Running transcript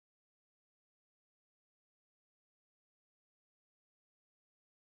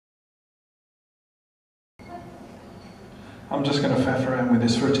I'm just going to faff around with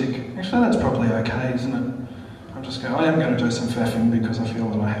this for a tick. Actually, that's probably okay, isn't it? I am going to do some faffing because I feel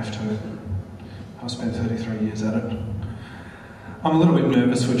that I have to. I've spent 33 years at it. I'm a little bit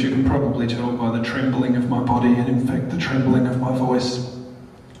nervous, which you can probably tell by the trembling of my body and in fact the trembling of my voice.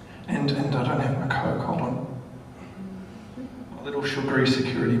 And I don't have my Coke, hold on. A little sugary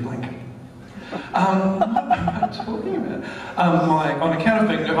security blanket. What am I talking about? On account of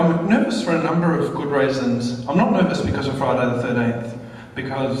being I'm nervous for a number of good reasons. I'm not nervous because of Friday the 13th,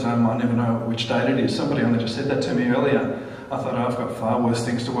 because I never know which date it is. Somebody only just said that to me earlier. I thought, I've got far worse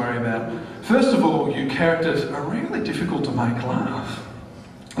things to worry about. First of all, you characters are really difficult to make laugh.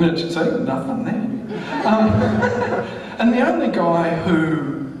 And it should say nothing there. And the only guy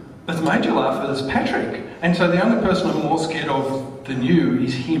who has made you laugh is Patrick. And so the only person I'm more scared of than you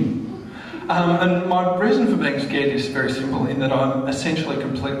is him. And my reason for being scared is very simple, in that I'm essentially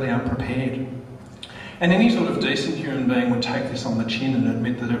completely unprepared. And any sort of decent human being would take this on the chin and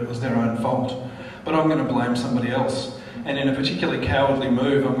admit that it was their own fault. But I'm going to blame somebody else. And in a particularly cowardly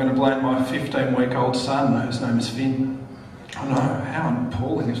move, I'm going to blame my 15-week-old son, whose name is Finn. I know, how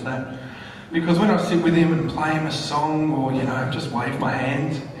appalling is that? Because when I sit with him and play him a song or, just wave my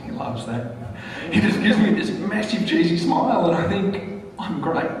hand, he loves that. He just gives me this massive cheesy smile and I think, I'm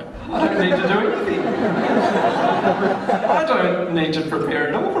great. I don't need to do anything. I don't need to prepare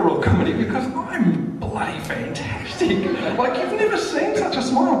an overall comedy because I'm bloody fantastic. Like, you've never seen such a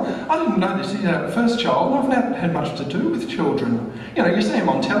smile. I didn't know this is our first child, and I've never had much to do with children. You see them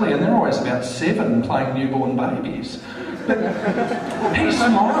on telly and they're always about 7 playing newborn babies. But he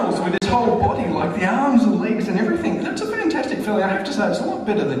smiles with his whole body, like the arms and legs and everything. And it's a fantastic feeling. I have to say, it's a lot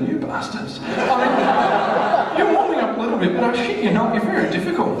better than you bastards. You're warming up a little bit, but I shit you not, you're very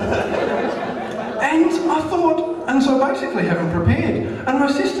difficult. And I thought, and so basically haven't prepared. And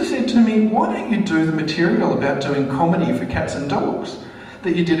my sister said to me, why don't you do the material about doing comedy for cats and dogs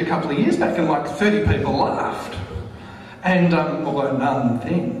that you did a couple of years back, and like 30 people laughed. And, although none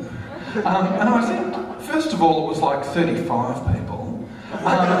then. And I said, first of all, it was like 35 people.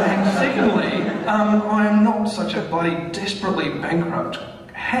 And secondly, I am not such a bloody desperately bankrupt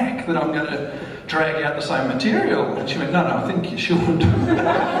hack that I'm going to drag out the same material. And she went, no, I think you should.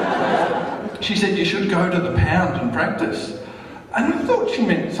 She said, you should go to the Pound and practice. And I thought she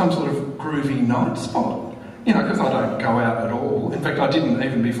meant some sort of groovy night spot. Because I don't go out at all. In fact, I didn't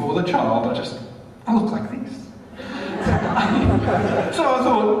even before the child. I look like this. So I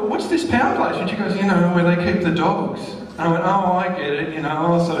thought, what's this Pound place? And she goes, where they keep the dogs. And I went, oh, I get it,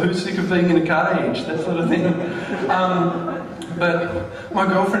 so who's sick of being in a cage? That sort of thing. But my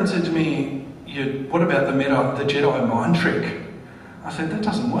girlfriend said to me, what about the Jedi mind trick? I said, that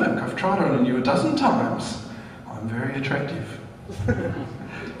doesn't work. I've tried it on you a dozen times. I'm very attractive.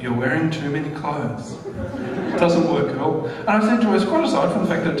 You're wearing too many clothes. It doesn't work at all. And I said to her, quite aside from the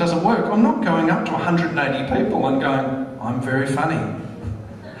fact that it doesn't work, I'm not going up to 180 people and going, I'm very funny.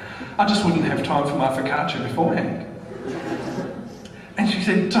 I just wouldn't have time for my focaccia beforehand. And she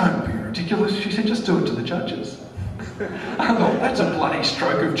said, don't be ridiculous. She said, just do it to the judges. I thought, that's a bloody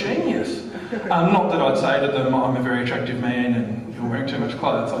stroke of genius. Not that I'd say to them, I'm a very attractive man and you're wearing too much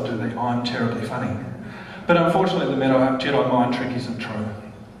clothes. I'd do the, I'm terribly funny. But unfortunately, the Jedi mind trick isn't true,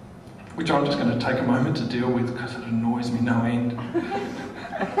 which I'm just going to take a moment to deal with because it annoys me no end.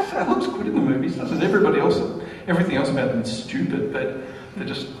 It looks good in the movies, doesn't it? Everything else about them is stupid, but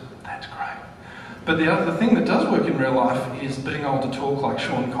that's great. But the other thing that does work in real life is being able to talk like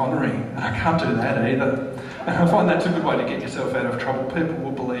Sean Connery, and I can't do that either. And I find that's a good way to get yourself out of trouble. People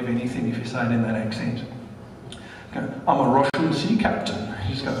will believe anything if you say it in that accent. Go, I'm a Russian sea captain.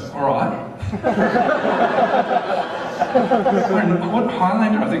 You just go, all right. And what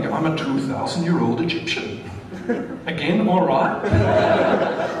Highlander? I think I'm a 2,000-year-old Egyptian. Again, all right.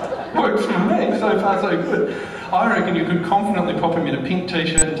 Works for me. So far, so good. I reckon you could confidently pop him in a pink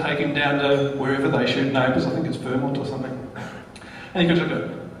t-shirt and take him down to wherever they shoot neighbours. I think it's Vermont or something. And you could go,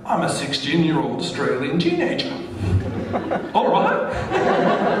 I'm a 16-year-old Australian teenager. All right.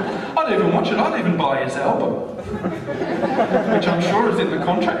 I'd even watch it. I'd even buy his album, which I'm sure is in the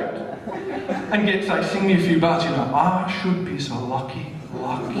contract. And say, sing me a few bars, I should be so lucky,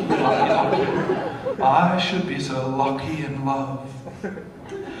 lucky, lucky, lucky. I should be so lucky in love.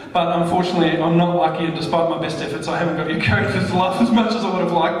 But unfortunately, I'm not lucky, and despite my best efforts, I haven't got your characters to laugh as much as I would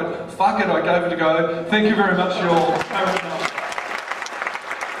have liked, but fuck it, I gave it a go. Thank you very much, you all.